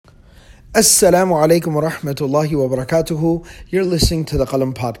Assalamu alaikum wa rahmatullahi wa barakatuhu. You're listening to the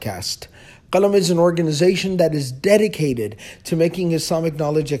Qalam podcast. Qalam is an organization that is dedicated to making Islamic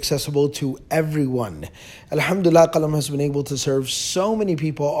knowledge accessible to everyone. Alhamdulillah, Qalam has been able to serve so many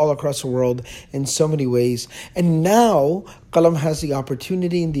people all across the world in so many ways. And now, Qalam has the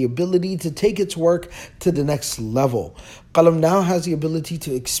opportunity and the ability to take its work to the next level. Qalam now has the ability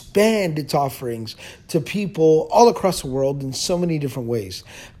to expand its offerings to people all across the world in so many different ways.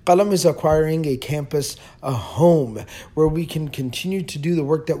 Qalam is acquiring a campus, a home, where we can continue to do the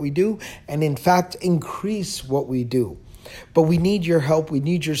work that we do and in fact increase what we do. But we need your help, we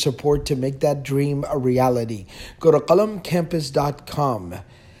need your support to make that dream a reality. Go to qalamcampus.com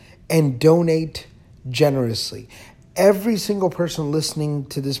and donate generously. Every single person listening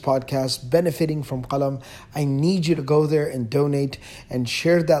to this podcast benefiting from Qalam, I need you to go there and donate and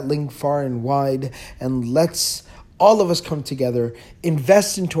share that link far and wide, and let's all of us come together,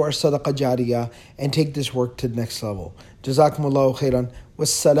 invest into our sadaqah jariyah, and take this work to the next level. Jazakumullahu khairan.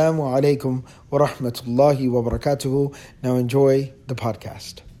 Wassalamu alaikum wa rahmatullahi wa barakatuhu. Now enjoy the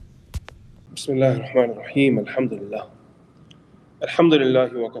podcast. Bismillah ar-Rahman ar-Rahim. Alhamdulillah.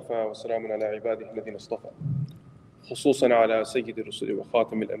 Alhamdulillah wa kafa wa salamun ala ibadihi alladhina istafa. خصوصا على سيد الرسل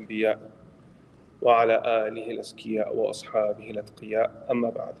وخاتم الأنبياء وعلى آله الأزكياء وأصحابه الأتقياء أما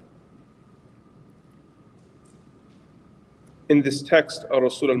بعد. In this text,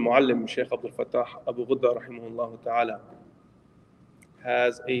 Rasul al-Muallim, Shaykh Abdul Fattah Abu Ghudda rahimahullah ta'ala,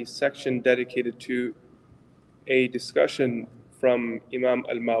 has a section dedicated to a discussion from Imam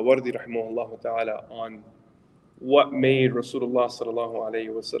al-Mawardi rahimahullah ta'ala on what made Rasulullah sallallahu alayhi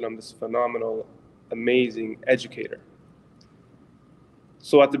wasallam this phenomenal, amazing educator.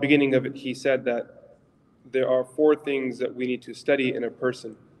 So at the beginning of it, he said that there are 4 things that we need to study in a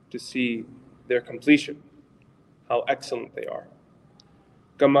person to see their completion, how excellent they are.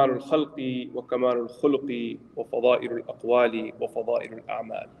 كمال الخلق وكمال الخلق وفضائل الأقوال وفضائل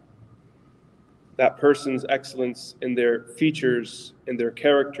الأعمال. That person's excellence in their features, in their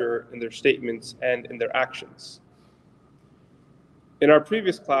character, in their statements, and in their actions. In our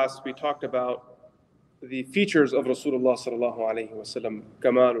previous class, we talked about the features of Rasulullah sallallahu alaihi wasallam,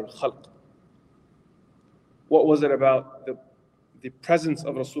 kamalul khalq. What was it about the presence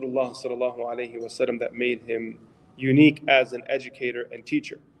of Rasulullah sallallahu alaihi wasallam that made him unique as an educator and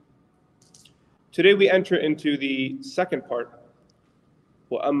teacher? Today we enter into the second part.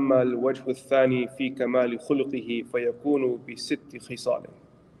 وَأَمَّا الْوَجْهُ الثَّانِي فِي كَمَالِ خُلُقِهِ فَيَكُونُ بِسِتِّ خِصَالٍ.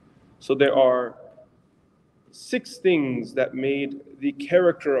 So there are 6 things that made the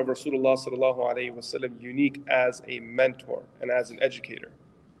character of Rasulullah sallallahu alaihi wasallam unique as a mentor and as an educator.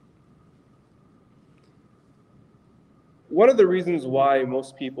 One of the reasons why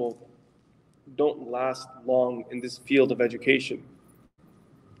most people don't last long in this field of education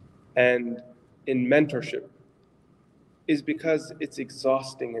and in mentorship is because it's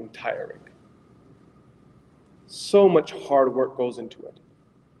exhausting and tiring. So much hard work goes into it.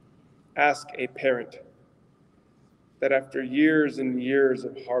 Ask a parent that after years and years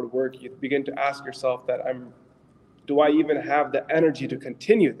of hard work, you begin to ask yourself that do I even have the energy to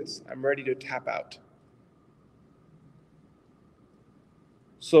continue this? I'm ready to tap out.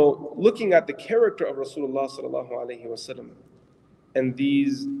 So looking at the character of Rasulullah sallallahu alaihi wasallam and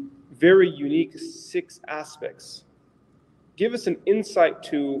these very unique 6 aspects give us an insight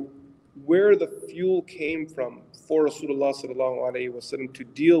to where the fuel came from for Rasulullah sallallahu alaihi wasallam to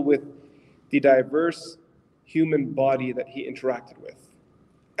deal with the diverse human body that he interacted with.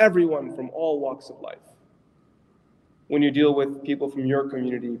 Everyone from all walks of life. When you deal with people from your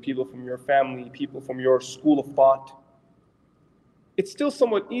community, people from your family, people from your school of thought, it's still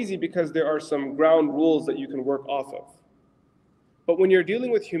somewhat easy because there are some ground rules that you can work off of. But when you're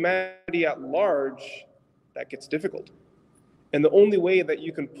dealing with humanity at large, that gets difficult. And the only way that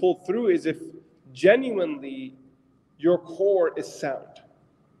you can pull through is if genuinely your core is sound,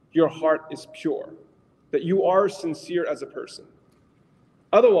 your heart is pure, that you are sincere as a person.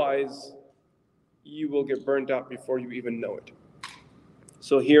 Otherwise, you will get burned out before you even know it.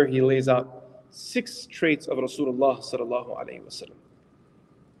 So here he lays out 6 traits of Rasulullah sallallahu alaihi wasallam.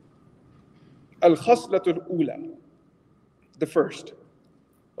 Al-khaslatul ula, the first,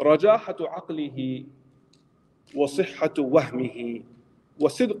 rajahatu aqlihi wa sihhatu wahmihi wa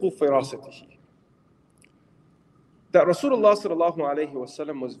sidqu firasatihi. That Rasulullah sallallahu alaihi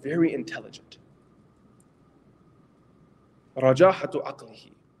wasallam was very intelligent. Rajahatu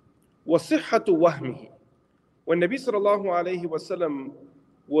aqlihi wa sihhatu wahmihi. When Nabi sallallahu alaihi wasallam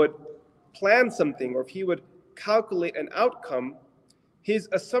would plan something, or if he would calculate an outcome, his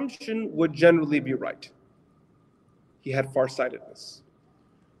assumption would generally be right. He had farsightedness.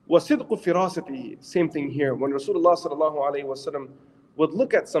 وَصِدْقُ فِرَاسَتِهِ. Same thing here. When Rasulullah sallallahu alayhi wa sallam would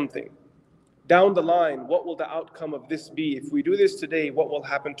look at something, down the line, what will the outcome of this be? If we do this today, what will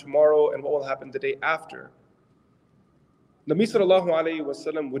happen tomorrow and what will happen the day after? Nabi sallallahu alayhi wa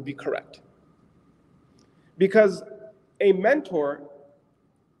sallam would be correct. Because a mentor,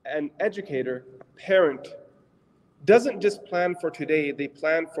 an educator, a parent, doesn't just plan for today, they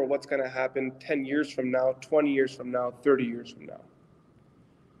plan for what's going to happen 10 years from now, 20 years from now, 30 years from now.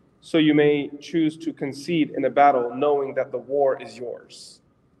 So you may choose to concede in a battle knowing that the war is yours,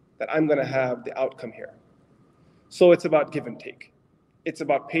 that I'm going to have the outcome here. So it's about give and take. It's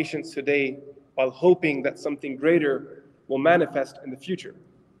about patience today while hoping that something greater will manifest in the future.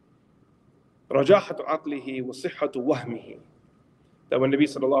 رَجَاحَةُ عَقْلِهِ وَصِحَّةُ وَهْمِهِ. That when Nabi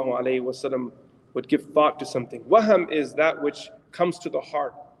sallallahu alayhi wa sallam would give thought to something. Waham is that which comes to the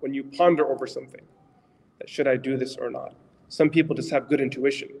heart when you ponder over something. That should I do this or not? Some people just have good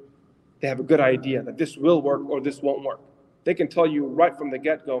intuition. They have a good idea that this will work or this won't work. They can tell you right from the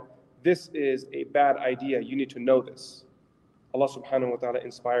get-go, this is a bad idea, you need to know this. Allah subhanahu wa ta'ala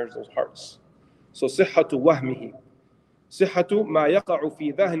inspires those hearts. So صحة وهمه صحة ما يقع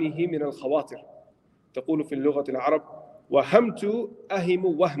في ذهنه من الخواطر تقول في اللغة العرب وهمت أهم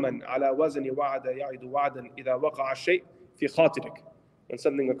وهما على وزن وعد يعد وعدا إذا وقع الشيء في خاطرك. When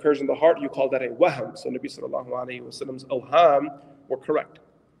something occurs in the heart, you call that a waham. So Nabi sallallahu alayhi wa sallam's awham were correct.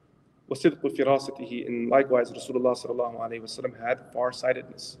 وصدق فراسته, and likewise Rasulullah sallallahu alayhi wa sallam had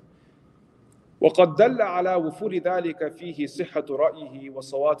far-sightedness. وقد دل على وفور ذلك فيه صحة رأيه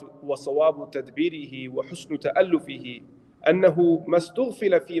وصواب تدبيره وحسن تألفه أنه ما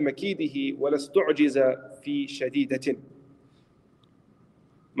استغفل في مكيده ولا استعجز في شديدة.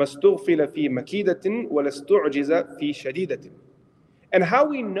 ما استغفل في مكيدة ولا استعجز في شديدة. And how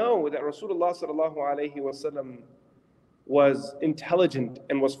we know that Rasulullah sallallahu alayhi wa sallam was intelligent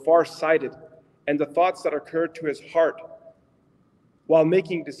and was far-sighted, and the thoughts that occurred to his heart while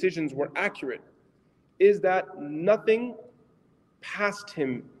making decisions were accurate, is that nothing passed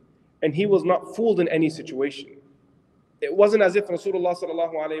him and he was not fooled in any situation. It wasn't as if Rasulullah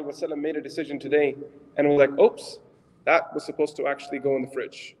sallallahu alayhi wa sallam made a decision today and was like, oops, that was supposed to actually go in the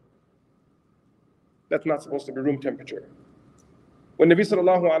fridge. That's not supposed to be room temperature. When Nabi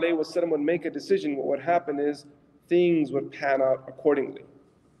sallallahu alayhi wa sallam would make a decision, what would happen is things would pan out accordingly.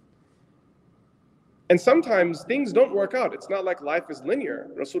 And sometimes things don't work out. It's not like life is linear.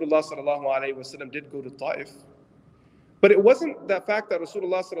 Rasulullah sallallahu alayhi wa sallam did go to Ta'if. But it wasn't the fact that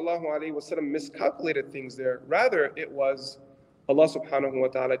Rasulullah sallallahu alayhi wa sallam miscalculated things there. Rather, it was Allah subhanahu wa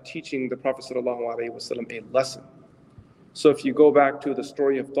ta'ala teaching the Prophet sallallahu alayhi wa sallam a lesson. So if you go back to the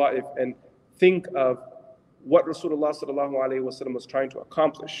story of Ta'if and think of what Rasulullah sallallahu alayhi wa sallam was trying to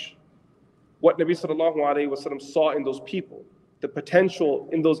accomplish, what Nabi sallallahu alayhi wa sallam saw in those people, the potential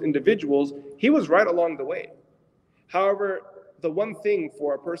in those individuals, he was right along the way. However, the one thing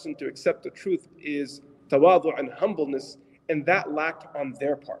for a person to accept the truth is tawadu and humbleness, and that lacked on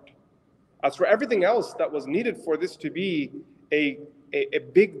their part. As for everything else that was needed for this to be a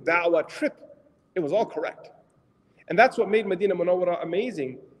big da'wah trip, it was all correct. And that's what made Medina Munawwara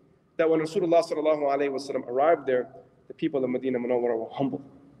amazing, that when Rasulullah sallallahu alayhi wa sallam arrived there, the people of Medina Munawwara were humble.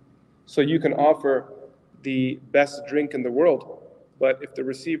 So you can offer the best drink in the world, but if the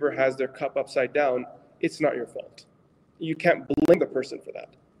receiver has their cup upside down, it's not your fault. You can't blame the person for that.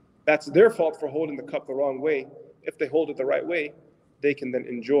 That's their fault for holding the cup the wrong way. If they hold it the right way, they can then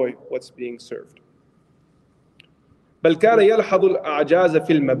enjoy what's being served. بل كان يلحظ الأعجاز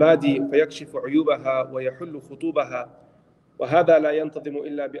في المبادئ فيكشف عيوبها ويحل خطوبها وهذا لا ينتظم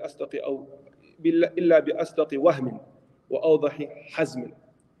إلا بأصدق وهم وأوضح حزم.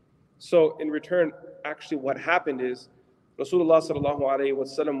 So in return, actually what happened is Rasulullah sallallahu alayhi wa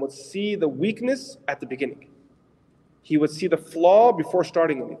sallam would see the weakness at the beginning. He would see the flaw before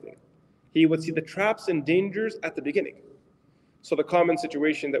starting anything. He would see the traps and dangers at the beginning. So the common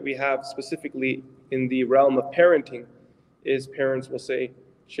situation that we have specifically in the realm of parenting is parents will say,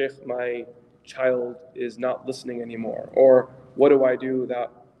 Sheikh, my child is not listening anymore. Or what do I do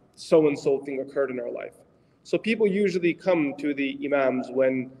that so-and-so thing occurred in our life? So people usually come to the imams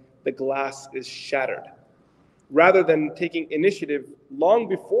when the glass is shattered, rather than taking initiative long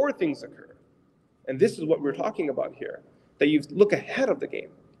before things occur. And this is what we're talking about here, that you look ahead of the game.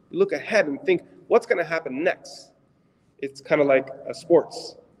 You look ahead and think, what's going to happen next? It's kind of like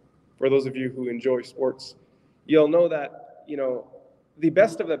sports. For those of you who enjoy sports, you'll know that, the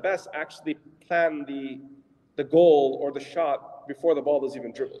best of the best actually plan the goal or the shot before the ball is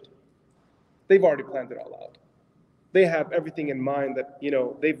even dribbled. They've already planned it all out. They have everything in mind that,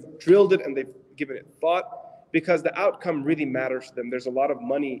 they've drilled it and they've given it thought. because the outcome really matters to them. There's a lot of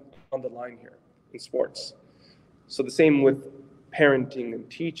money on the line here in sports. So the same with parenting and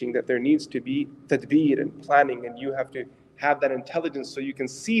teaching, that there needs to be tadbir and planning, and you have to have that intelligence so you can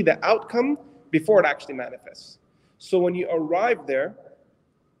see the outcome before it actually manifests. So when you arrive there,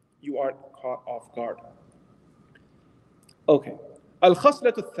 you aren't caught off guard. Okay.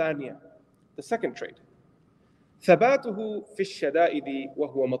 الخصلة الثانية, the second trait. ثباته في الشدائد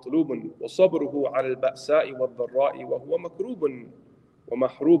وهو مطلوب وصبره على البأساء والضراء وهو مكروب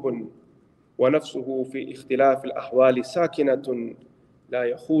ومحروب ونفسه في اختلاف الأحوال ساكنة لا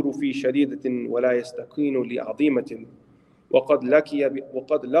يخور في شديدة ولا يستقين لعظيمة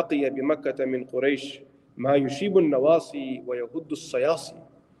وقد لقي بمكة من قريش ما يشيب النواصي ويهد الصياصي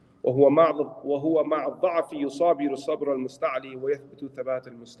وهو مع الضعف يصابر صبر المستعلي ويثبت ثبات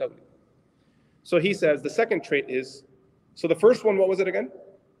المستولي. So he says the second trait is, so the first one, what was it again?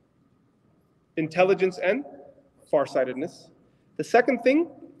 Intelligence and farsightedness. The second thing,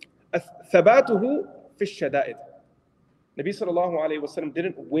 ثباته في الشدائد. Nabi sallallahu alayhi wasallam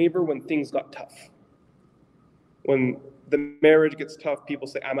didn't waver when things got tough. When the marriage gets tough, people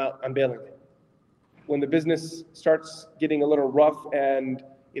say, I'm out, I'm bailing. When the business starts getting a little rough and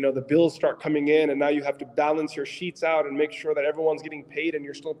the bills start coming in and now you have to balance your sheets out and make sure that everyone's getting paid and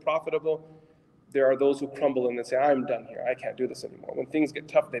you're still profitable, there are those who crumble and they say, I'm done here, I can't do this anymore. When things get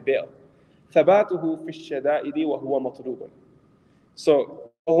tough, they bail. ثباته في الشدائد وهو مطلوب.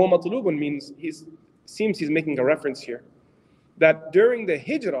 So, وهو مطلوب means seems he's making a reference here that during the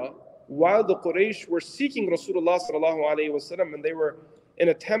hijrah, while the Quraysh were seeking Rasulullah sallallahu alaihi wasallam and they were in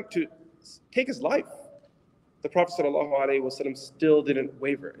attempt to take his life, the Prophet sallallahu alaihi wasallam still didn't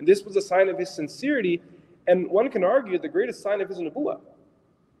waver. And this was a sign of his sincerity, and one can argue the greatest sign of his nubuwwah.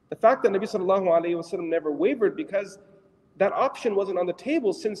 The fact that Nabi sallallahu alaihi wasallam never wavered, because that option wasn't on the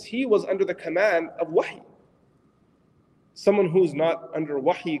table since he was under the command of wahi. Someone who's not under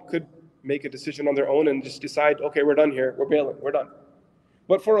wahi could make a decision on their own and just decide, okay, we're done here, we're bailing, we're done.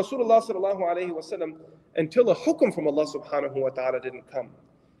 But for Rasulullah sallallahu alaihi wasallam, until a hukum from Allah subhanahu wa ta'ala didn't come,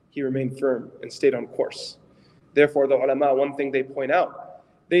 he remained firm and stayed on course. Therefore, the ulama, one thing they point out,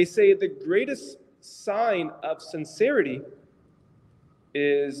 they say the greatest sign of sincerity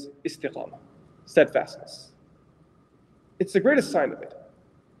is istiqamah, steadfastness. It's the greatest sign of it.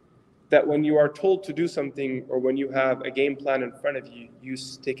 That when you are told to do something or when you have a game plan in front of you, you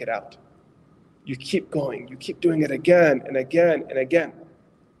stick it out. You keep going, you keep doing it again and again and again.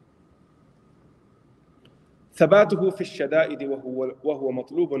 ثباته في الشدائد وهو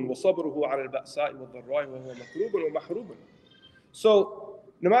مطلوب وصبره على البأساء والضراء وهو مكروب ومحروب. So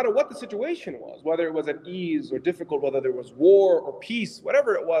no matter what the situation was, whether it was at ease or difficult, whether there was war or peace,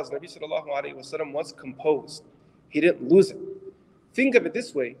 whatever it was, Nabi sallallahu alaihi wasallam was composed. He didn't lose it. Think of it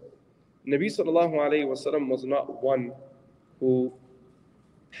this way. Nabi sallallahu alaihi wasallam was not one who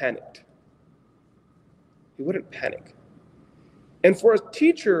panicked. He wouldn't panic. And for a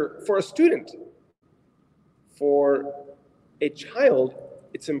teacher, for a student, for a child,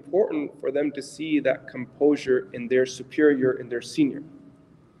 it's important for them to see that composure in their superior, in their senior.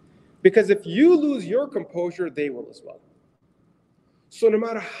 Because if you lose your composure, they will as well. So no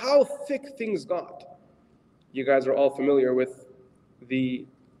matter how thick things got, you guys are all familiar with the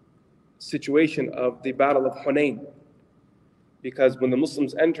situation of the Battle of Hunayn. Because when the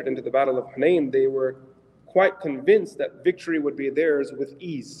Muslims entered into the Battle of Hunayn, they were quite convinced that victory would be theirs with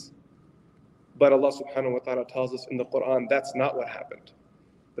ease. But Allah subhanahu wa ta'ala tells us in the Quran, that's not what happened.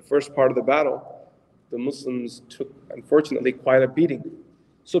 The first part of the battle, the Muslims took, unfortunately, quite a beating.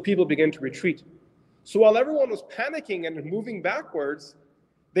 So people began to retreat. So while everyone was panicking and moving backwards,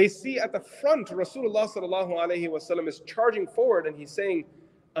 they see at the front, Rasulullah sallallahu alayhi wa sallam is charging forward and he's saying,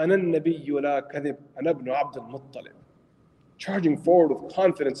 أَنَا النَّبِيُّ لَا كَذِبْ أَنَا ابْنُ عَبْدِ الْمُطَّلِبِ. Charging forward with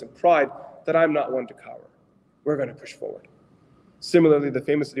confidence and pride that I'm not one to cower. We're going to push forward. Similarly, the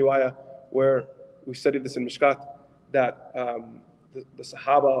famous riwayah where we studied this in Mishkat, that the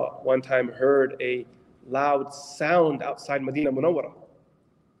Sahaba one time heard a loud sound outside Medina Munawwara.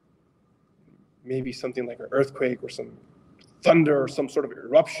 Maybe something like an earthquake or some thunder or some sort of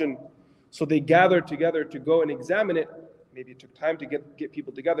eruption. So they gathered together to go and examine it. Maybe it took time to get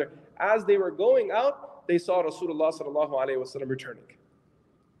people together. As they were going out, they saw Rasulullah sallallahu alaihi wasallam returning.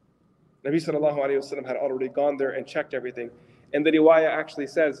 Nabi sallallahu alaihi wasallam had already gone there and checked everything. And the riwayah actually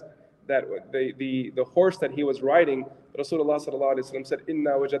says that the horse that he was riding, Rasulullah sallallahu alaihi wasallam said,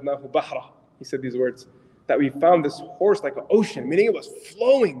 "Inna wajadnahu bahra." He said these words, that we found this horse like an ocean, meaning it was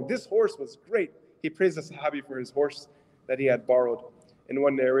flowing. This horse was great. He praised the Sahabi for his horse that he had borrowed. In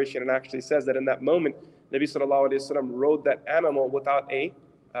one narration, it actually says that in that moment, Nabi sallallahu alaihi wasallam rode that animal without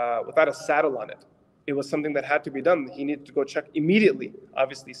a saddle on it. It was something that had to be done. He needed to go check immediately.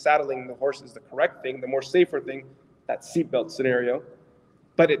 Obviously, saddling the horse is the correct thing, the more safer thing, that seatbelt scenario.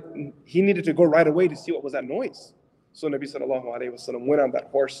 But he needed to go right away to see what was that noise. So Nabi sallallahu alayhi wasallam went on that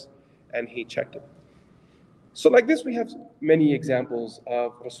horse and he checked it. So like this, we have many examples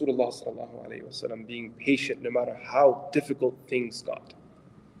of Rasulullah sallallahu alayhi wasallam being patient no matter how difficult things got.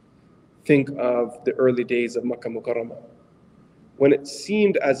 Think of the early days of Makkah Mukarramah, when it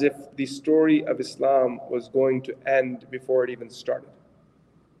seemed as if the story of Islam was going to end before it even started.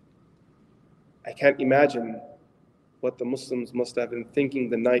 I can't imagine what the Muslims must have been thinking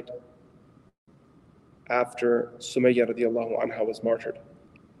the night after Sumayyah radiallahu anha was martyred.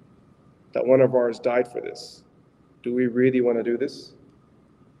 That one of ours died for this. Do we really want to do this?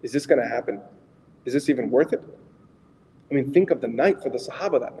 Is this going to happen? Is this even worth it? I mean, think of the night for the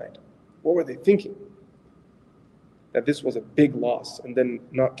Sahaba that night. What were they thinking? That this was a big loss. And then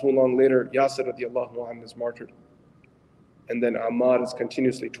not too long later, Yasir radiallahu anhu is martyred. And then Ammar is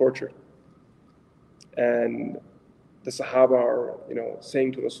continuously tortured. And the Sahaba are,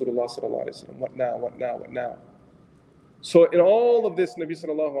 saying to Rasulullah sallallahu alaihi wasallam, what now, what now, what now? So in all of this, Nabi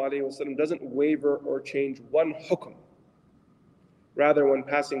sallallahu alaihi wasallam doesn't waver or change one hukm. Rather, when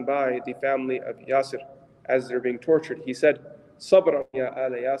passing by the family of Yasir as they're being tortured, he said, Sabran ya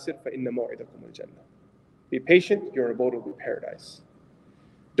ala Yasir fa inna maw'idakum al-jannah. Be patient, your abode will be paradise.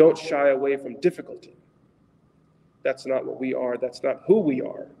 Don't shy away from difficulty. That's not what we are. That's not who we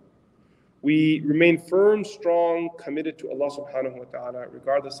are. We remain firm, strong, committed to Allah subhanahu wa ta'ala,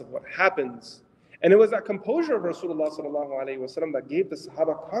 regardless of what happens. And it was that composure of Rasulullah sallallahu alayhi wa sallam that gave the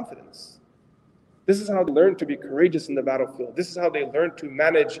Sahaba confidence. This is how they learned to be courageous in the battlefield. This is how they learned to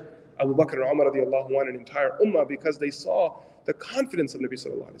manage Abu Bakr and Umar radiallahu anhu, an entire ummah, because they saw the confidence of Nabi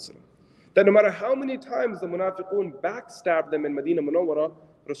sallallahu alayhi wa sallam. That no matter how many times the munafiqun backstabbed them in Medina Munawwara,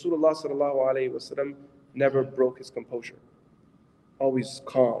 Rasulullah sallallahu alayhi wa sallam never broke his composure. Always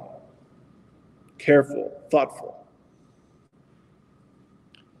calm, careful, thoughtful.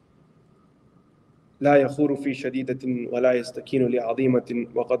 لا يخور في شديدة ولا يستكين لعظيمة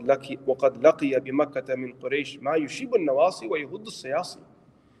وقد لقي بمكة من قريش ما يشيب النواصي ويهد السياصي.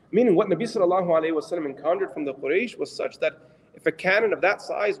 Meaning what Nabi sallallahu alayhi wa sallam encountered from the Quraysh was such that if a cannon of that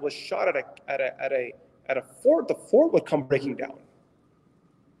size was shot at a fort, the fort would come breaking down.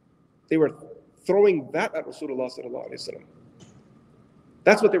 They were throwing that at Rasulullah sallallahu alayhi wa sallam.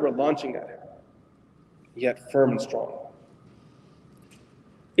 That's what they were launching at him. Yet firm and strong.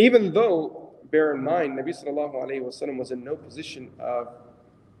 Even though, bear in mind, Nabi sallallahu alayhi wa sallam was in no position of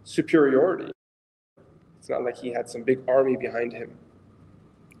superiority. It's not like he had some big army behind him.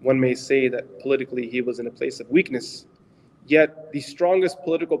 One may say that politically he was in a place of weakness, yet the strongest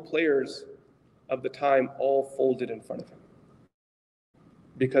political players of the time all folded in front of him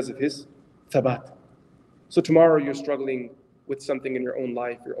because of his thabat. So tomorrow you're struggling with something in your own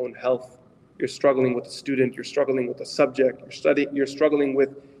life, your own health. You're struggling with a student, you're struggling with a subject, you're struggling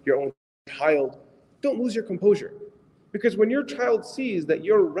with your own child. Don't lose your composure. Because when your child sees that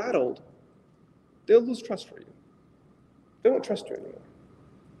you're rattled, they'll lose trust for you. They won't trust you anymore.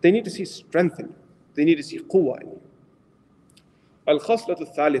 They need to see strength in you. They need to see quwwah in you. Al-khaslatu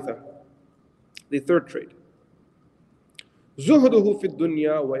al-thalitha, the third trait. Zuhduhu fi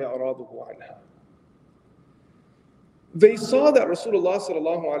dunya wa i'raduhu anha. They saw that Rasulullah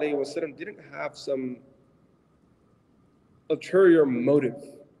sallallahu alayhi wa sallam didn't have some ulterior motive,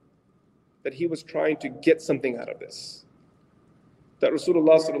 that he was trying to get something out of this. That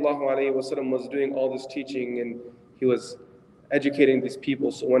Rasulullah sallallahu alayhi wa sallam was doing all this teaching and he was educating these people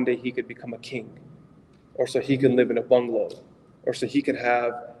so one day he could become a king, or so he could live in a bungalow, or so he could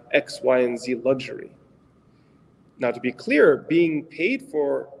have X, Y, and Z luxury. Now, to be clear, being paid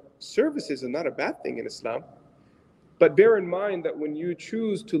for services is not a bad thing in Islam. But bear in mind that when you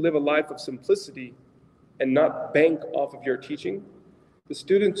choose to live a life of simplicity and not bank off of your teaching, the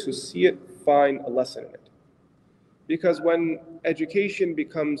students who see it find a lesson in it. Because when education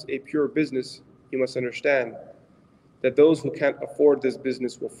becomes a pure business, you must understand that those who can't afford this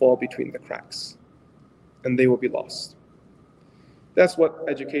business will fall between the cracks and they will be lost. That's what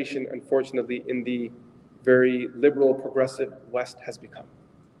education, unfortunately, in the very liberal, progressive West has become.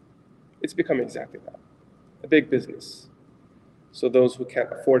 It's become exactly that. A big business. So those who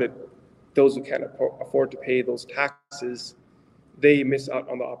can't afford it, those who can't afford to pay those taxes, they miss out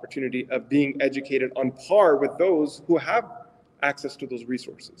on the opportunity of being educated on par with those who have access to those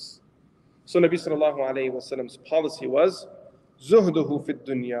resources. So Nabi sallallahu alayhi wa sallam's policy was zuhduhu fi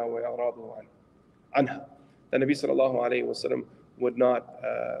dunya wa i'raduhu anha. The Nabi sallallahu alayhi wa sallam would not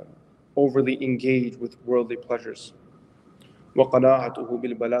overly engage with worldly pleasures. Wa qana'atuhu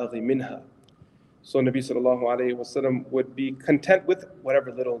bil balaghi minha. So Nabi sallallahu alayhi wasallam would be content with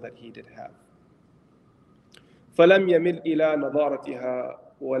whatever little that he did have. فَلَمْ يَمِلْ إِلَى نَضَارَتِهَا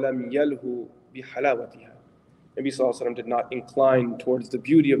وَلَمْ يَلْهُ بِحَلَاوَتِهَا. Nabi sallallahu alayhi wasallam did not incline towards the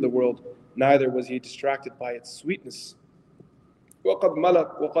beauty of the world, neither was he distracted by its sweetness. وَقَدْ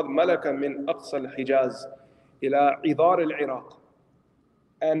مَلَكَ مِنْ أَقْصَى الْحِجَازِ إِلَى عِذَارِ الْعِرَاقِ.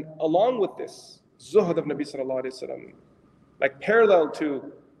 And along with this, zuhud of Nabi sallallahu alayhi wasallam, like parallel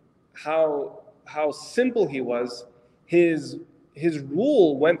to how simple he was, his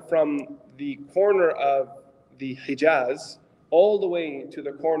rule went from the corner of the Hijaz all the way to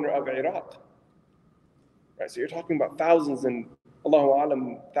the corner of Iraq. Right, so you're talking about thousands and Allahu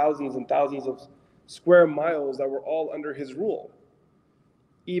Alam, thousands and thousands of square miles that were all under his rule.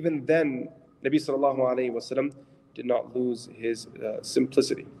 Even then, Nabi sallallahu alayhi wasallam did not lose his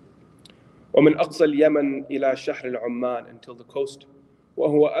simplicity. ومن أقصى اليمن إلى شهر العمان, until the coast.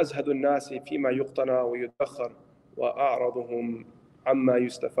 وهو أزهد الناس فيما يقتنى ويدخر وأعرضهم عما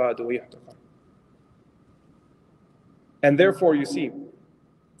يستفاد ويحتقر. And therefore, you see,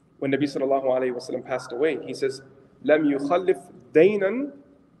 when Nabi sallallahu alayhi wasallam passed away, he says, لم يخلف دينا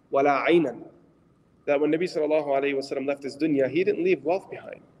ولا عينا. That when Nabi sallallahu alayhi wasallam left this dunya, he didn't leave wealth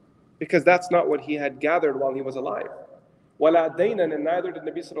behind, because that's not what he had gathered while he was alive. ولا دينا, and neither did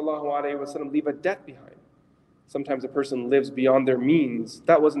Nabi sallallahu alayhi wasallam leave a debt behind. Sometimes a person lives beyond their means.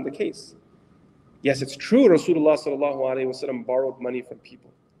 That wasn't the case. Yes, it's true Rasulullah sallallahu alayhi wasallam borrowed money from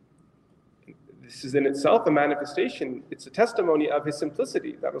people. This is in itself a manifestation. It's a testimony of his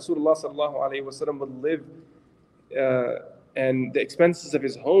simplicity, that Rasulullah sallallahu alayhi wasallam would live and the expenses of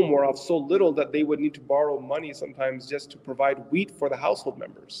his home were of so little that they would need to borrow money sometimes just to provide wheat for the household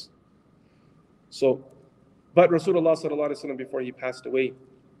members. But Rasulullah sallallahu alayhi wasallam, before he passed away,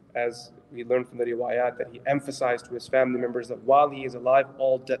 as we learned from the riwayat, that he emphasized to his family members that while he is alive,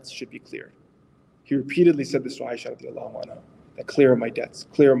 all debts should be cleared. He repeatedly said this to Aisha radiallahu anha, that clear my debts,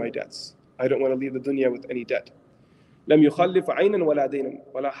 clear my debts. I don't want to leave the dunya with any debt. لم يخلف عينا ولا دينا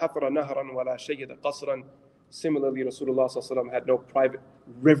ولا حفر نهرا ولا شيد قصرا. Similarly, Rasulullah sallallahu alaihi wasallam had no private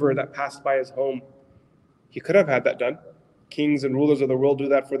river that passed by his home. He could have had that done. Kings and rulers of the world do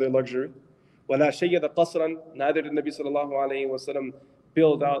that for their luxury. ولا شيد قصرا. Neither did Nabi sallallahu alaihi wasallam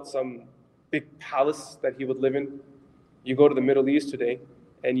build out some big palace that he would live in. You go to the Middle East today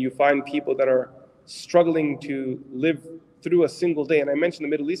and you find people that are struggling to live through a single day. And I mentioned the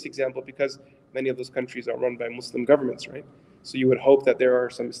Middle East example because many of those countries are run by Muslim governments, right? So you would hope that there are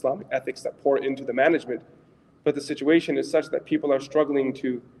some Islamic ethics that pour into the management. But the situation is such that people are struggling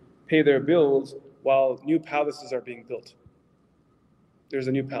to pay their bills while new palaces are being built. There's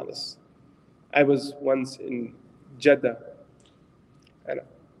a new palace. I was once in Jeddah, and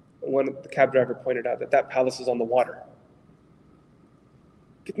the cab driver pointed out that palace is on the water.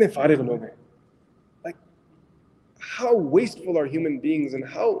 Kitne farigh log hain. Like, how wasteful are human beings and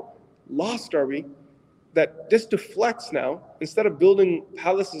how lost are we that just to flex now, instead of building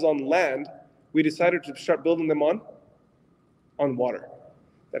palaces on land, we decided to start building them on water.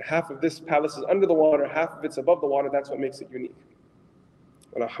 That half of this palace is under the water, half of it's above the water. That's what makes it unique.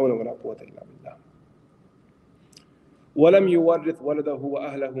 ولا حول ولا قوة إلا بالله. ولم يورث ولده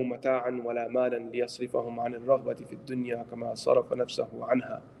وأهله متاعا ولا مالا ليصرفهم عن الرغبة في الدنيا كما صرف نفسه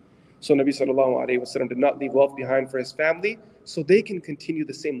عنها. So Nabi sallallahu alayhi wasallam did not leave wealth behind for his family, so they can continue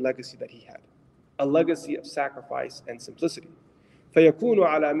the same legacy that he had, a legacy of sacrifice and simplicity. فيكون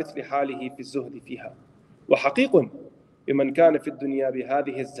على مثل حاله في الزهد فيها. وحقيق بمن كان في الدنيا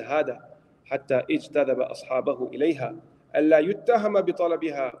بهذه الزهادة حتى اجتذب أصحابه إليها ألا يتهم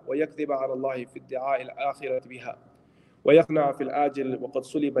بطلبها ويكذب على الله في ادعاء الآخرة بها ويقنع في الآجل وقد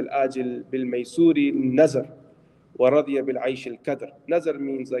صلب الآجل بالميسور النزر ورضي بالعيش الكدر. Nazar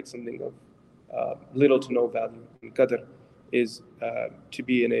means like something of little to no value. And qadr is to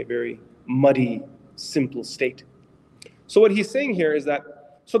be in a very muddy, simple state. So what he's saying here is that,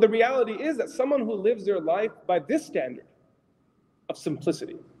 so the reality is that someone who lives their life by this standard of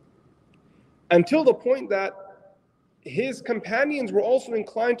simplicity, until the point that his companions were also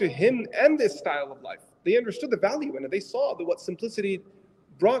inclined to him and this style of life. They understood the value in it. They saw what simplicity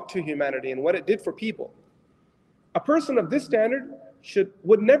brought to humanity and what it did for people. A person of this standard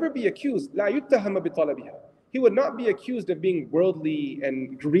would never be accused. لا يتهم بطلبها. He would not be accused of being worldly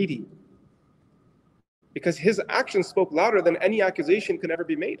and greedy, because his actions spoke louder than any accusation could ever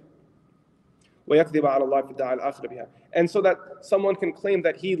be made. ويكذب على الله في ادعاء الآخرة بها. And so that someone can claim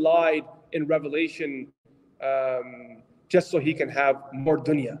that he lied in Revelation just so he can have more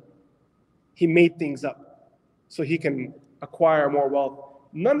dunya. He made things up so he can acquire more wealth.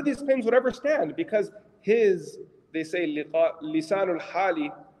 None of these claims would ever stand, because they say lisanul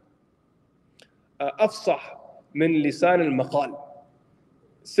hali أفصح من لسان المقال.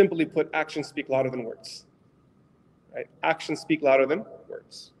 Simply put, actions speak louder than words. Right? Actions speak louder than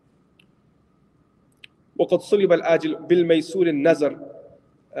words. وقد صلب الآجل بالميسور النزر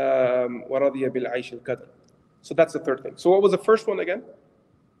ورضي بالعيش الكدر. So that's the third thing. So what was the first one again?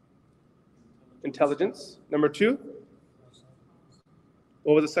 Intelligence. Number 2?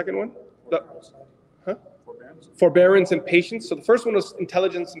 What was the second one? Forbearance and patience. So the first one was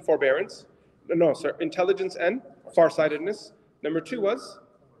intelligence and forbearance. Intelligence and farsightedness. Number 2 was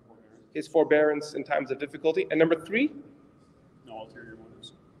his forbearance in times of difficulty. And number 3? No ulterior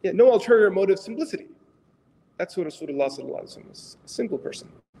motives. Yeah, no ulterior motive, simplicity. That's who Rasulullah sallallahu alaihi wasallam was. A simple person.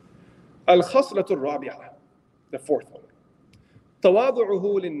 Al-khaslatul rabi'ah. The fourth one.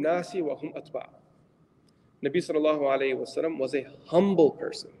 Tawadu'uhu lin-nasi wa hum atba'. Nabi sallallahu alayhi wasallam was a humble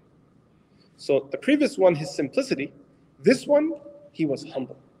person. So the previous one, his simplicity. This one, he was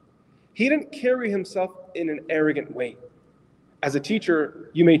humble. He didn't carry himself in an arrogant way. As a teacher,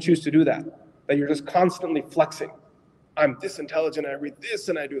 you may choose to do that you're just constantly flexing. I'm this intelligent, I read this,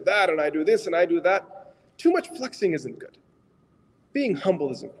 and I do that, and I do this, and I do that. Too much flexing isn't good. Being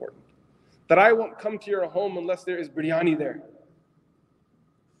humble is important. That I won't come to your home unless there is biryani there.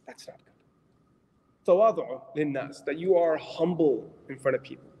 That's not good. Tawadu'u linnas, that you are humble in front of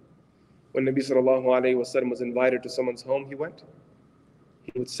people. When Nabi sallallahu alayhi wa sallam was invited to someone's home, he went.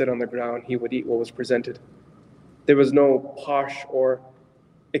 He would sit on the ground, he would eat what was presented. There was no posh or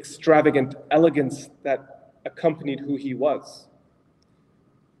extravagant elegance that accompanied who he was.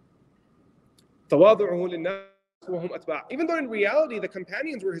 Tawadu'uhu linnas wa hum atba'. Even though in reality the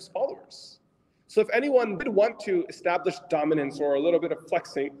companions were his followers. So if anyone did want to establish dominance or a little bit of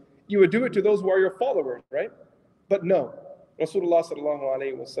flexing, you would do it to those who are your followers, right? But no, Rasulullah sallallahu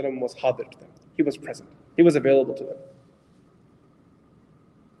alayhi wa sallam was hadir to them. He was present. He was available to them.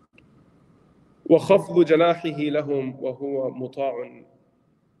 وَخَفْضُ جَنَاحِهِ لَهُمْ وَهُوَ مُطَاعٌ.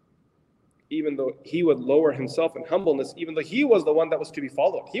 Even though he would lower himself in humbleness, even though he was the one that was to be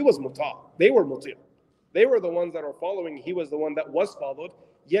followed. He was muta'. They were muti'. They were the ones that were following. He was the one that was followed,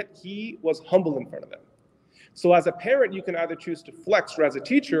 yet he was humble in front of them. So as a parent, you can either choose to flex, or as a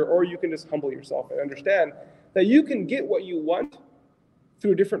teacher, or you can just humble yourself and understand that you can get what you want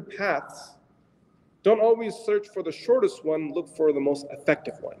through different paths. Don't always search for the shortest one, look for the most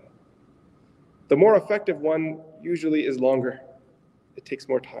effective one. The more effective one usually is longer. It takes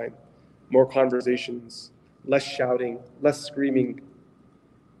more time, more conversations, less shouting, less screaming,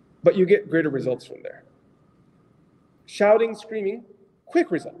 but you get greater results from there. Shouting, screaming,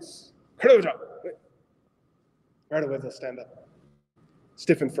 quick results. Right away they'll stand up,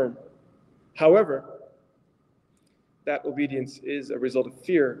 stiff and firm. However, that obedience is a result of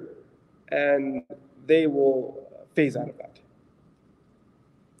fear, and they will phase out of that.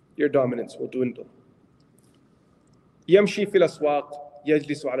 Your dominance will dwindle. يمشي في الأسواق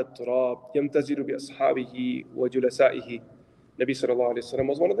يجلس على التراب يمتزج بأصحابه وجلسائه. Nabi sallallahu alayhi wa sallam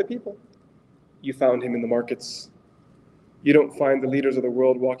was one of the people. You found him in the markets. You don't find the leaders of the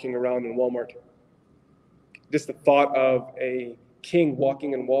world walking around in Walmart. Just the thought of a king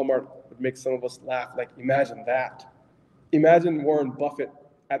walking in Walmart would make some of us laugh. Like, imagine that. Imagine Warren Buffett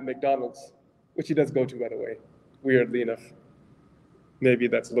at McDonald's, which he does go to, by the way, weirdly enough. Maybe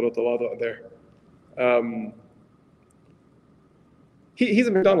that's a little tawadu there. He's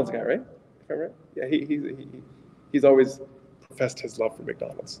a McDonald's guy, right? If I'm right? Yeah, he's always professed his love for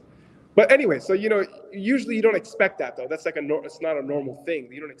McDonald's. But anyway, so usually you don't expect that though. That's like it's not a normal thing.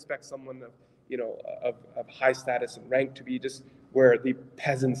 You don't expect someone of high status and rank to be just where the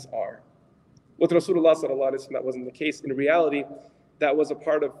peasants are. With Rasulullah sallallahu alaihi wasallam, that wasn't the case. In reality, that was a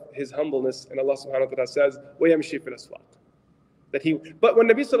part of his humbleness, and Allah subhanahu wa ta'ala says, وَيَمْشِي فِي الْأَسْوَاقِ. But when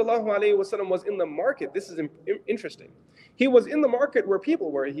Nabi sallallahu alayhi wa sallam was in the market, this is interesting. He was in the market where people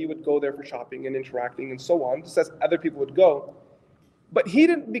were. He would go there for shopping and interacting and so on, just as other people would go. But he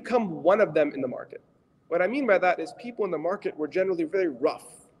didn't become one of them in the market. What I mean by that is people in the market were generally very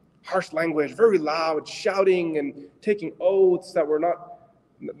rough, harsh language, very loud, shouting and taking oaths that were not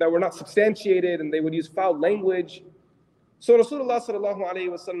substantiated, and they would use foul language. So Rasulullah sallallahu alayhi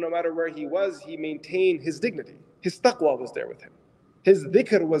wa sallam, no matter where he was, he maintained his dignity. His taqwa was there with him. His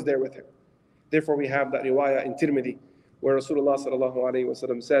dhikr was there with him. Therefore, we have that riwayah in Tirmidhi, where Rasulullah sallallahu alayhi wa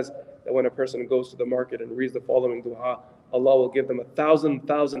sallam says that when a person goes to the market and reads the following dua, Allah will give them 1,000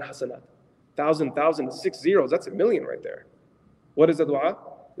 hasanat. 1,000, 6 zeros, that's 1,000,000 right there. What is the dua?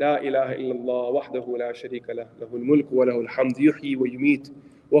 لا إله إلا الله وحده لا شريك له له الملك وله الحمد يحيي ويميت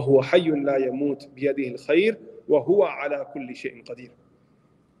وهو حي لا يموت بيده الخير وهو على كل شيء قدير.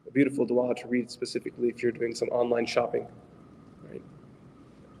 A beautiful dua to read specifically if you're doing some online shopping. Right?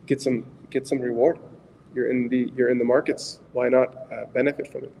 get some reward. You're in the markets. Why not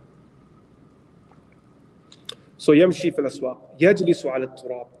benefit from it? So يمشي في الأسواق يجلس على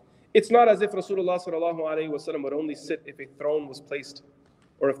التراب. It's not as if Rasulullah sallallahu alaihi wasallam would only sit if a throne was placed,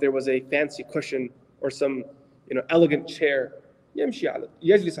 or if there was a fancy cushion or some elegant chair. يمشي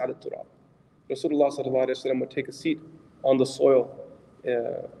يجلس على التراب. Rasulullah sallallahu alaihi wasallam would take a seat on the soil.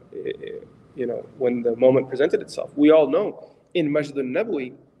 When the moment presented itself. We all know in Masjid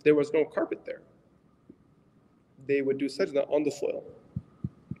al-Nabawi there was no carpet there. They would do sajda on the soil.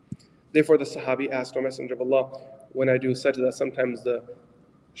 Therefore the Sahabi asked, O Messenger of Allah, when I do sajda, sometimes the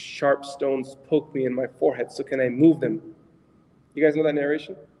sharp stones poke me in my forehead, so can I move them? You guys know that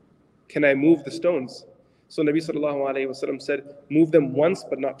narration? Can I move the stones? So Nabi sallallahu alayhi wasallam said, move them once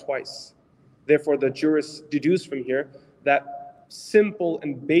but not twice. Therefore the jurists deduce from here that simple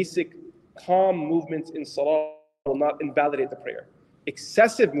and basic calm movements in salah will not invalidate the prayer.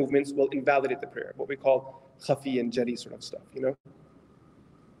 Excessive movements will invalidate the prayer, what we call khafi and jali sort of stuff,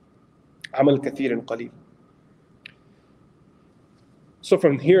 Amal kathir and qaleel. So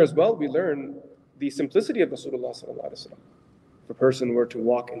from here as well, we learn the simplicity of Rasulullah sallallahu alaihi wasallam. If a person were to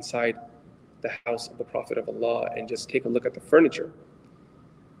walk inside the house of the Prophet of Allah and just take a look at the furniture,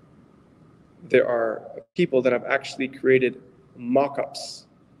 there are people that have actually created mock-ups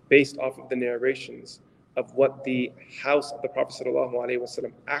based off of the narrations of what the house of the Prophet sallallahu alaihi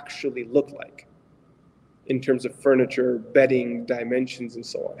wasallam actually looked like in terms of furniture, bedding, dimensions, and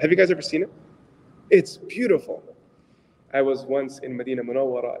so on. Have you guys ever seen it? It's beautiful. I was once in Medina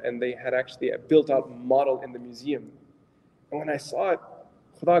Munawwara and they had actually a built-out model in the museum. And when I saw it,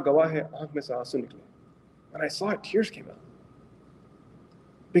 Khuda gawah hai, aankh mein se aansu nikle. When I saw it, tears came out.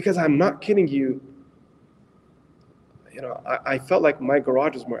 Because I'm not kidding you, I felt like my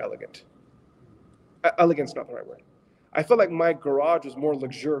garage was more elegant. Elegant's not the right word. I felt like my garage was more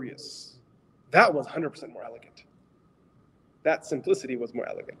luxurious. That was 100% more elegant. That simplicity was more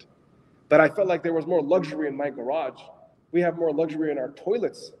elegant. But I felt like there was more luxury in my garage. We have more luxury in our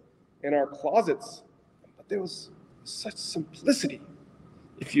toilets, in our closets. But there was such simplicity.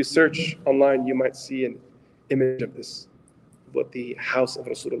 If you search online, you might see an image of this, what the house of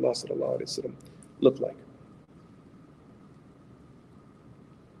Rasulullah sallallahu alaihi wasallam looked like.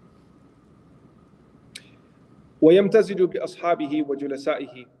 وَيَمْتَزِجُ بِأَصْحَابِهِ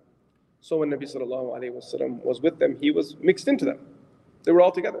وَجُلَسَائِهِ. So when Nabi sallallahu alaihi wasallam was with them, he was mixed into them. They were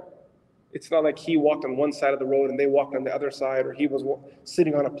all together. It's not like he walked on one side of the road and they walked on the other side, or he was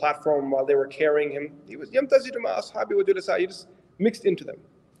sitting on a platform while they were carrying him. He was يَمْتَزِجُ مَا أَصْحَابِهِ وَجُلَسَائِهِ. He just mixed into them.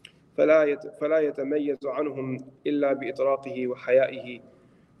 فلا يتميز عنهم إلا بإطراقه وحيائه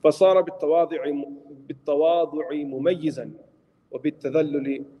فصار بالتواضع مميزا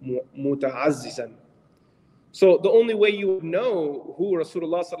وبالتذلل متعززا. So the only way you would know who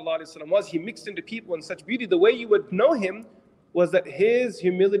Rasulullah sallallahu alaihi wasallam was, he mixed into people in such beauty. The way you would know him was that his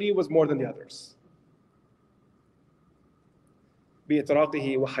humility was more than the others.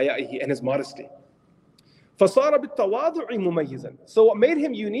 بإطراقه وحيائه, and his modesty. فصار بالتواضع مميزا. So what made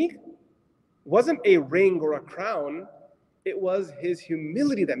him unique wasn't a ring or a crown, it was his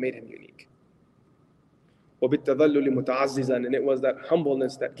humility that made him unique. وبالتذلل متعززا, and it was that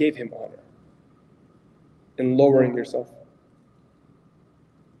humbleness that gave him honor in lowering yourself.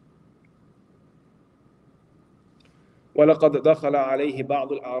 ولقد دخل عليه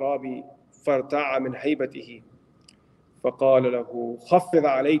بعض الأعراب فارتاع من هيبته فقال له خفض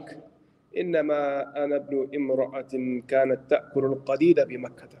عليك إنما أنا ابن امرأة كانت تأكل القديد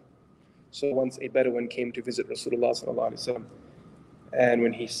بمكة. So once a Bedouin came to visit Rasulullah sallallahu alaihi wasallam, and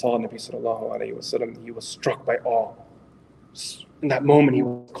when he saw Nabi sallallahu alaihi wasallam, he was struck by awe. In that moment, he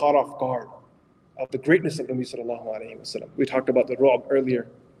was caught off guard of the greatness of Nabi sallallahu alaihi wasallam. We talked about the ru'b earlier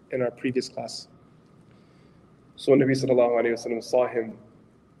in our previous class. So when Nabi sallallahu alaihi wasallam saw him,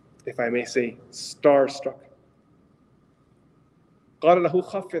 if I may say, starstruck, قال له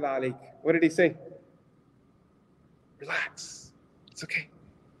خفض عليك. What did he say? Relax. It's okay.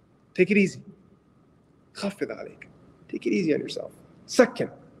 Take it easy. خفض عليك. Take it easy on yourself.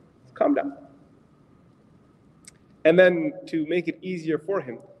 Second, calm down. And then to make it easier for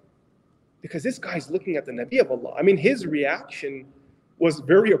him, because this guy's looking at the Nabi of Allah. I mean, his reaction was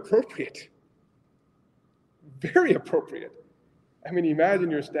very appropriate. Very appropriate. I mean,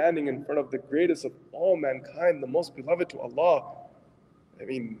 imagine you're standing in front of the greatest of all mankind, the most beloved to Allah. I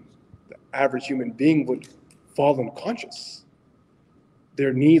mean, the average human being would fall unconscious.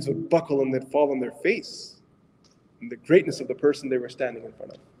 Their knees would buckle and they'd fall on their face. And the greatness of the person they were standing in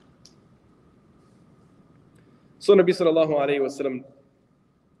front of. So Nabi sallallahu alayhi wasallam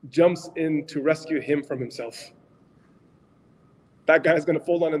jumps in to rescue him from himself. that guy's going to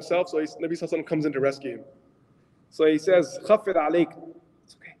fold on himself. So Nabi Sallallahu Alaihi Wasallam comes in to rescue him. So he says, خفض عليك.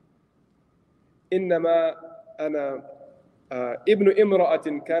 It's okay. إنما أنا ابن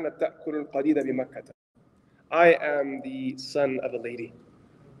امرأة كانت تأكل القديد بمكة. I am the son of a lady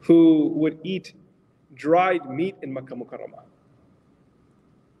who would eat dried meat in Makkah Mukarramah.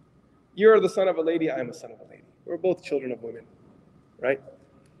 You're the son of a lady, I'm a son of a lady. We're both children of women, right?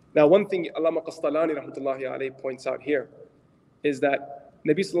 Now, one thing Allama Qastalani rahmatullahi alayhi points out here is that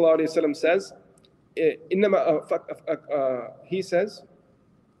Nabi sallallahu alayhi wa sallam says, he says,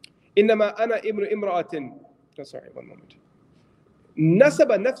 إنما أنا ابن امرأة. Oh, sorry, one moment.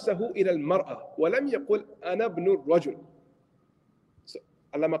 نسب نفسه إلى المرأة ولم يقل أنا ابن الرجل. So,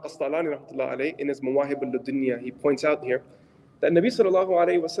 Allama Qastalani rahmatullahi alayhi in his Mawahib al-Dunya, he points out here that Nabi sallallahu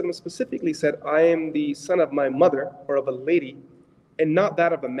alayhi wa sallam specifically said, I am the son of my mother, or of a lady, and not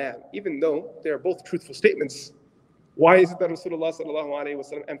that of a man, even though they are both truthful statements. Why is it that Rasulullah sallallahu alayhi wa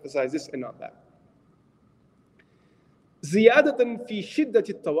sallam emphasized this and not that? زيادة في شدة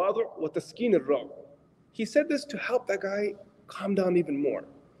التواضع وتسكين الرعب. He said this to help that guy calm down even more.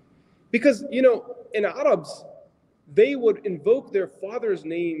 Because, in Arabs, they would invoke their father's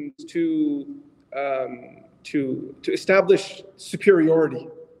names to establish superiority.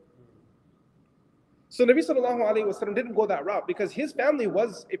 So Nabi sallallahu alayhi wa sallam didn't go that route because his family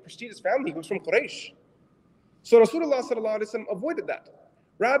was a prestigious family. He was from Quraysh. So Rasulullah sallallahu alayhi wa sallam avoided that.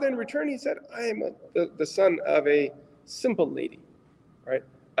 Rather, in return, he said, I am the son of a simple lady, right?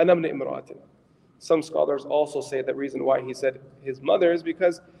 Anamna imra'atin. Some scholars also say the reason why he said his mother is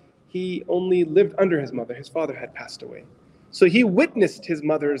because he only lived under his mother. His father had passed away. So he witnessed his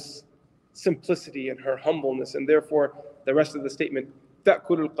mother's simplicity and her humbleness, and therefore the rest of the statement,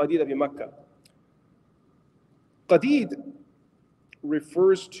 تَأْكُلُ الْقَدِيدَ بِمَكَّةِ. Qadid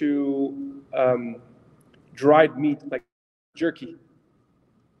refers to dried meat like jerky.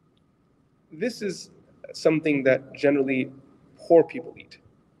 This is something that generally poor people eat.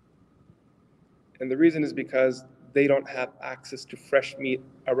 And the reason is because they don't have access to fresh meat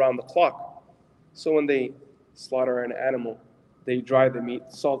around the clock. So when they slaughter an animal, they dry the meat,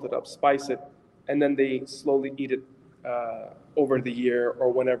 salt it up, spice it, and then they slowly eat it over the year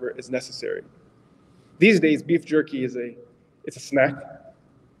or whenever is necessary. These days, beef jerky it's a snack.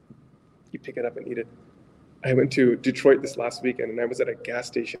 You pick it up and eat it. I went to Detroit this last weekend and I was at a gas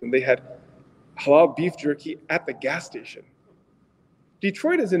station and they had halal beef jerky at the gas station.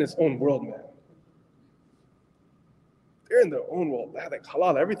 Detroit is in its own world, man. They're in their own world. They have like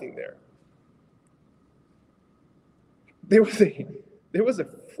halal everything there. There was a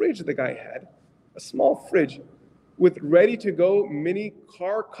fridge the guy had, a small fridge with ready-to-go mini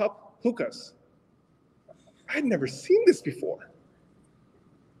car cup hookahs. I'd never seen this before.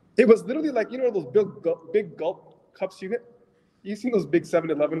 It was literally like, those big gulp cups you get? You've seen those big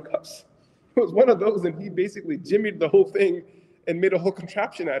 7-Eleven cups? It was one of those, and he basically jimmied the whole thing and made a whole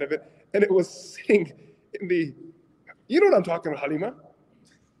contraption out of it, and it was sitting in the... You know what I'm talking about, Halima?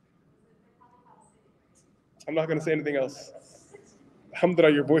 I'm not going to say anything else.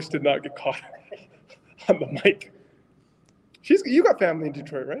 Alhamdulillah, your voice did not get caught on the mic. You got family in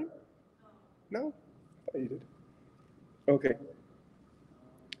Detroit, right? No? I thought you did. Okay.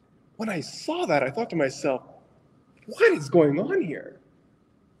 When I saw that, I thought to myself, what is going on here?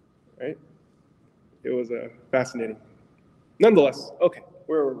 Right? It was fascinating. Nonetheless, okay,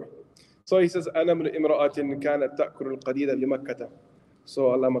 where were we? So he says, أَنَا مِنْ إِمْرَأَةٍ كَانَتْ تَأْكُلُ الْقَدِيدَ بِمَكَّةَ. So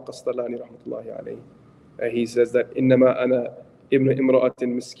Allama Qastalani rahmatullahi alayhi, he says that إِنَّمَا أَنَا ابن امرأة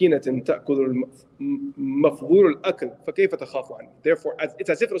مسكينة تأكل مفضول الأكل فكيف تخاف عني. Therefore, it's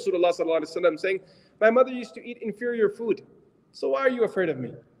as if Rasulullah sallallahu alaihi wasallam saying, my mother used to eat inferior food, so why are you afraid of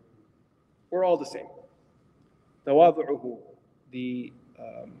me? We're all the same. تواضعه, the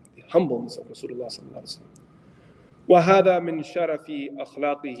humbleness of Rasulullah sallallahu alaihi wasallam. وهذا من شرف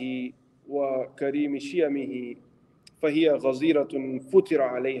أخلاقه وكريم شيمه فهي غزيرة فتر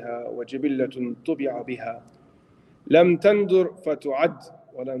عليها وجبلة طبع بها لم تندر فتعد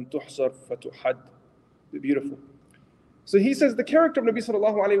ولم تحصر فتحد. Beautiful. So he says the character of Nabi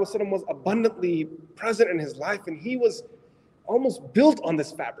sallallahu alayhi wa sallam was abundantly present in his life, and he was almost built on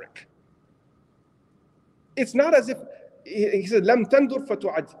this fabric. It's not as if, he said, لم تندر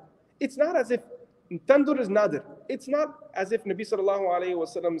فتعد. It's not as if, tandur is nadir. It's not as if Nabi sallallahu alayhi wa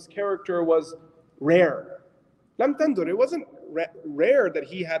sallam's character was rare. Lam tandur, it wasn't rare that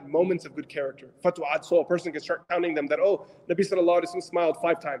he had moments of good character. Fatu'ad, so a person can start counting them that, oh, Nabi sallallahu alayhi wa sallam smiled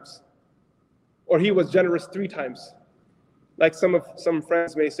 5 times. Or he was generous 3 times. Like some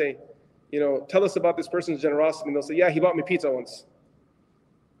friends may say, tell us about this person's generosity. And they'll say, yeah, he bought me pizza once.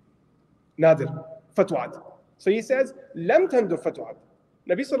 Nadir, fatu'ad. So he says, لم تندر فتعد.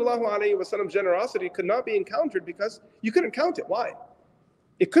 Nabi sallallahu alayhi wa sallam's generosity could not be encountered because you couldn't count it. Why?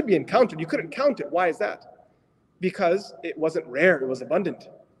 It could be encountered. You couldn't count it. Why is that? Because it wasn't rare. It was abundant.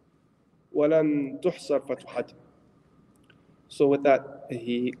 وَلَن تُحْصَرْ فَتُحَدْ. So with that,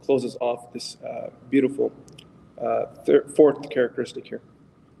 he closes off this beautiful fourth characteristic here.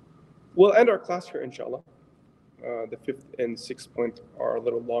 We'll end our class here, inshallah. The fifth and sixth point are a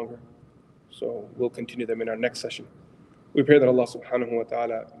little longer, so we'll continue them in our next session. We pray that Allah subhanahu wa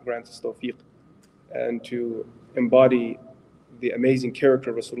ta'ala grants us tawfiq and to embody the amazing character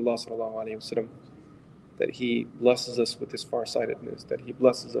of Rasulullah sallallahu alayhi wa sallam, that he blesses us with his farsightedness, that he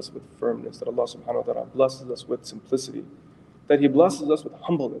blesses us with firmness, that Allah subhanahu wa ta'ala blesses us with simplicity, that he blesses us with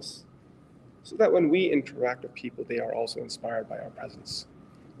humbleness, so that when we interact with people, they are also inspired by our presence.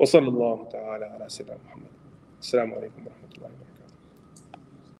 وصلى الله تعالى على سيدنا محمد. السلام عليكم ورحمة الله وبركاته.